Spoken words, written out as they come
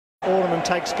Ornament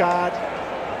takes guard.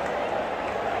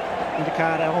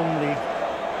 Indicata on the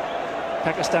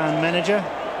Pakistan manager.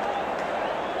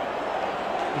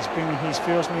 He's bringing his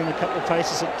fieldsman in a couple of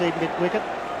paces at deep mid wicket.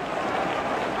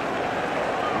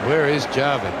 Where is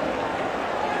Javed?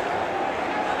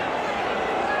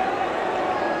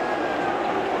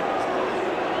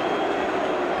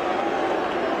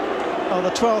 Oh,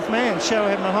 the 12th man,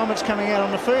 Shoaib Mohammed's coming out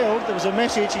on the field. There was a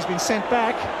message, he's been sent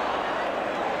back.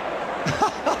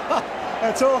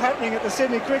 That's all happening at the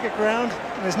Sydney Cricket Ground,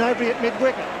 and there's nobody at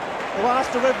mid-wicket. The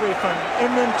last delivery from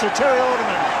Imran to Terry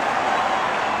Alderman.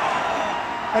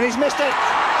 And he's missed it.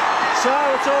 So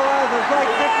it's all over. Great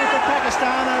victory for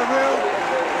Pakistan, a real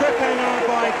quick hang on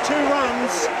by 2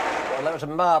 runs. Well, that was a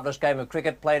marvellous game of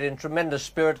cricket, played in tremendous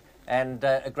spirit, and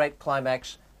a great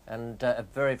climax, and a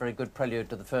very, very good prelude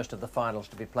to the first of the finals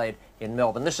to be played in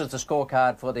Melbourne. This is the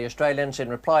scorecard for the Australians in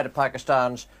reply to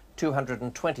Pakistan's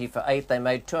 220 for 8. They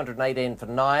made 218 for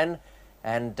 9,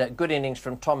 and good innings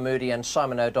from Tom Moody and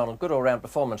Simon O'Donnell. Good all-round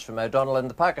performance from O'Donnell. In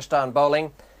the Pakistan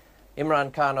bowling,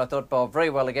 Imran Khan, I thought, bowled very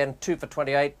well again, 2 for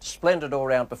 28. Splendid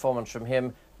all-round performance from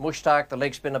him. Mushtaq, the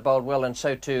leg spinner, bowled well, and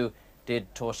so too did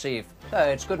Tawseef. So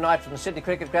it's good night from the Sydney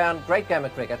Cricket Ground. Great game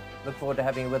of cricket. Look forward to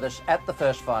having you with us at the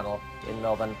first final in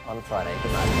Melbourne on Friday.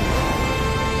 Good night.